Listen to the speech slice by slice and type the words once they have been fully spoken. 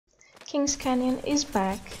Kings Canyon is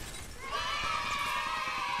back.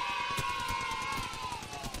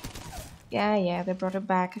 Yeah, they brought it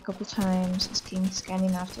back a couple times as Kings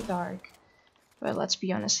Canyon After Dark. But let's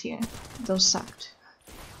be honest here, those sucked.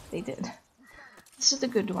 They did. This is the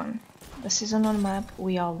good one. The season on map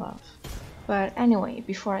we all love. But anyway,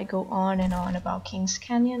 before I go on and on about Kings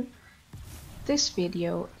Canyon, this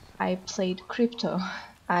video I played Crypto.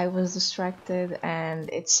 I was distracted and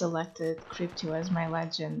it selected Crypto as my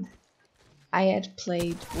legend. I had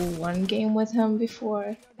played one game with him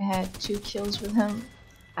before, I had 2 kills with him.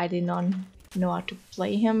 I did not know how to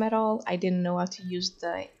play him at all, I didn't know how to use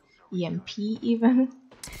the EMP even.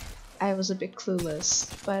 I was a bit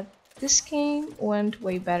clueless, but this game went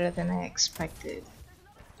way better than I expected.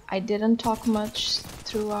 I didn't talk much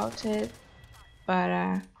throughout it,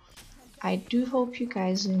 but I do hope you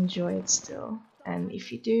guys enjoy it still. And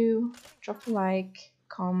if you do, drop a like,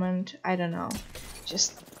 comment, I don't know.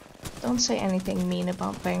 Just don't say anything mean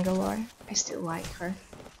about Bangalore. I still like her.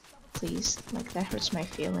 Please, like that hurts my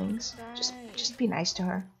feelings. Just be nice to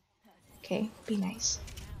her. Okay, be nice.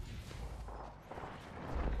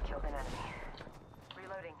 Killed an enemy.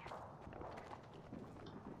 Reloading.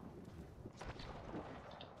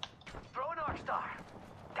 Throw an arc star.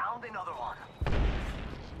 Downed another one.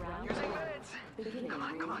 Using meds.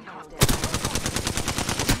 Come on.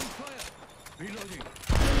 Reloading.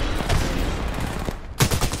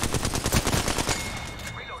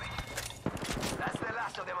 That's the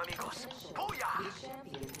last of them, amigos. Booyah!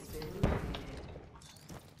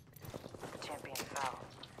 The champion fell.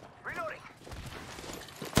 Reloading.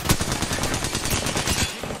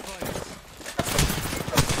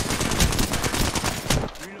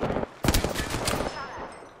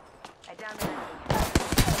 I downed an enemy.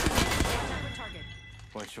 Target.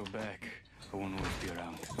 Watch your back. I won't always be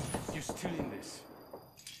around. You're still in this.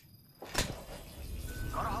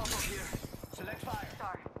 Got a hostile here. Select fire.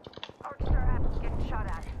 Star. Arc star getting shot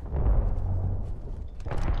at.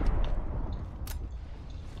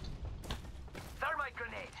 Thermite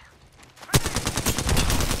grenade.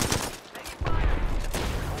 Taking fire.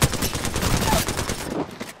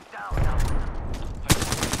 Down.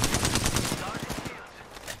 Charge his shield.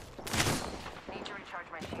 Need to recharge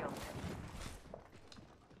my shield.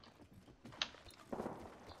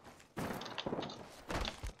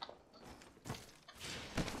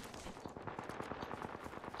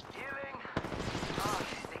 Healing. Oh,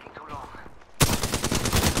 it's taking too long.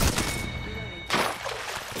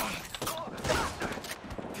 Go faster.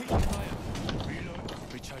 Taking fire. Reload.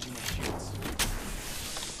 Recharging my shields.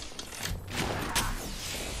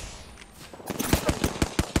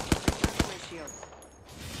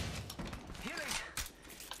 Healing.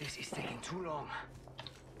 This is taking too long.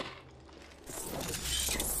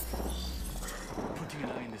 Putting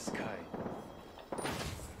an eye in the sky.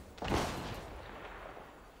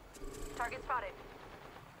 Target spotted.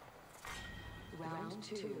 Round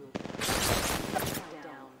 2.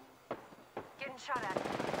 Down. Getting shot at.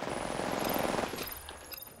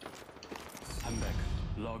 I'm back.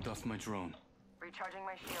 Logged off my drone. Recharging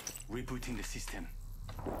my shield. Rebooting the system.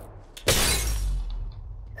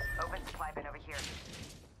 Open supply bin over here.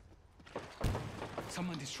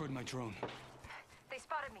 Someone destroyed my drone. They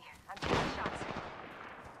spotted me. I'm taking shots.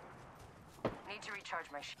 Need to recharge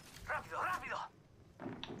my shield. Rápido.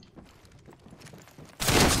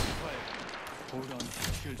 Fire. Hold on.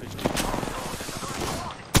 Shield recharging.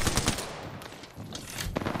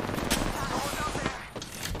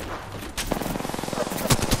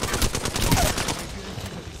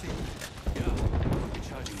 Yeah.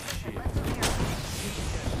 Recharging my shield.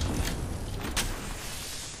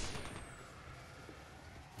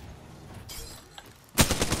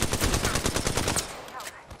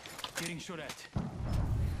 Getting shot at.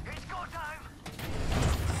 It's go time.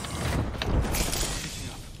 Picking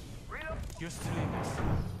up. Reload. You're still in this.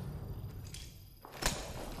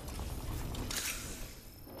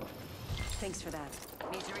 Thanks for that.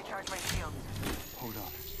 Need to recharge my shield. Hold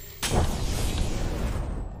on.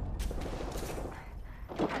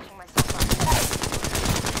 Catching myself up.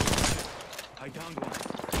 I downed one.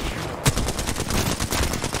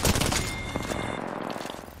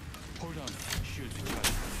 Hold on. Shield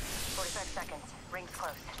recharging. 45 seconds. Ring's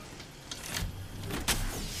close.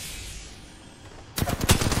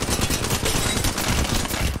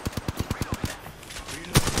 Reload.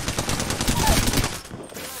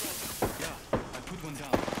 Yeah, I put one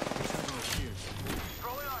down. Recharging my shield.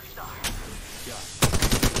 Throw an arc star. Yeah.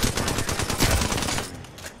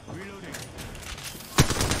 Reloading.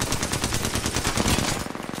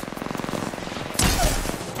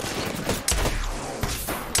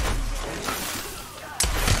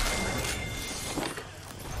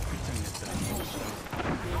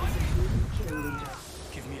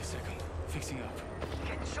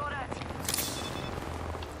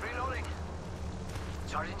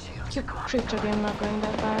 Your crypto game not going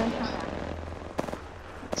that bad.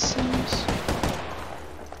 It seems.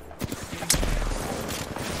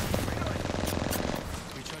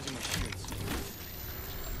 Recharging my shields.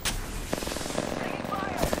 Taking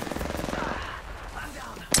fire! I'm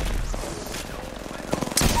down.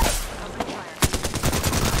 Open fire.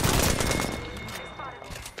 They spotted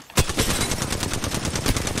me.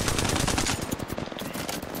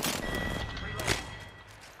 Reloading.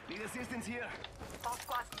 Need assistance here. All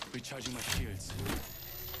squad. Recharging my shields.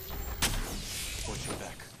 Watch your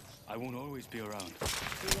back. I won't always be around.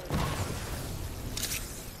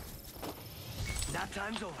 That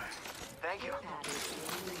time's over. Thank you.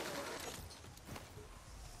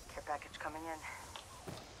 Care package coming in.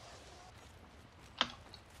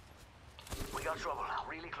 We got trouble.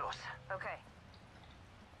 Really close. Okay.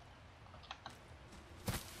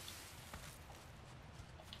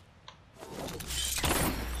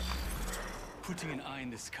 Putting an eye in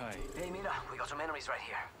the sky. Hey, Mira, we got some enemies right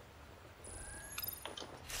here.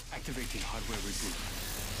 Activating hardware reboot.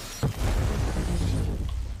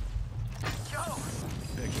 Yo!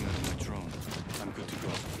 Backing up my drone. I'm good to go.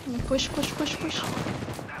 Push, push, push, push.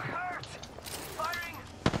 That hurt! Firing!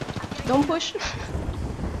 Don't push.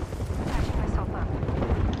 Patching myself up.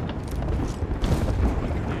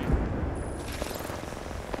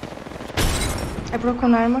 I broke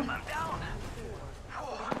one armor. I'm down!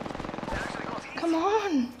 Whew. That actually got heat. Come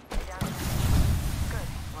on. Down. Good.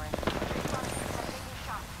 We're in. I'm taking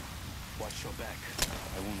shots. Watch your back.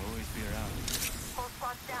 I won't always be around. Whole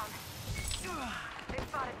squad's down. They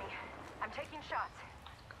spotted me. I'm taking shots.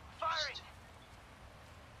 Firing!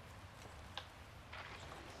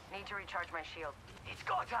 Need to recharge my shield. It's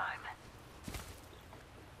go time!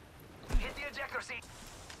 Hit the ejector seat!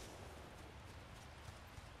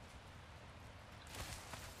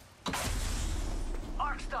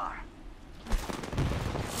 Arc Star!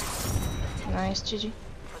 Nice, GG.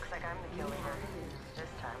 Looks like I'm the kill leader. This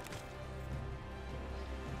time.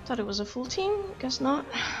 Thought it was a full team. Guess not.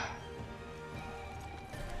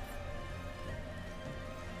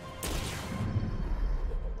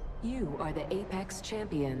 You are the Apex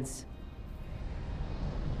Champions.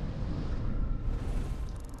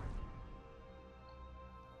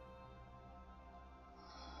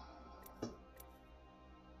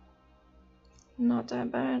 Not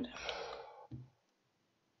that bad.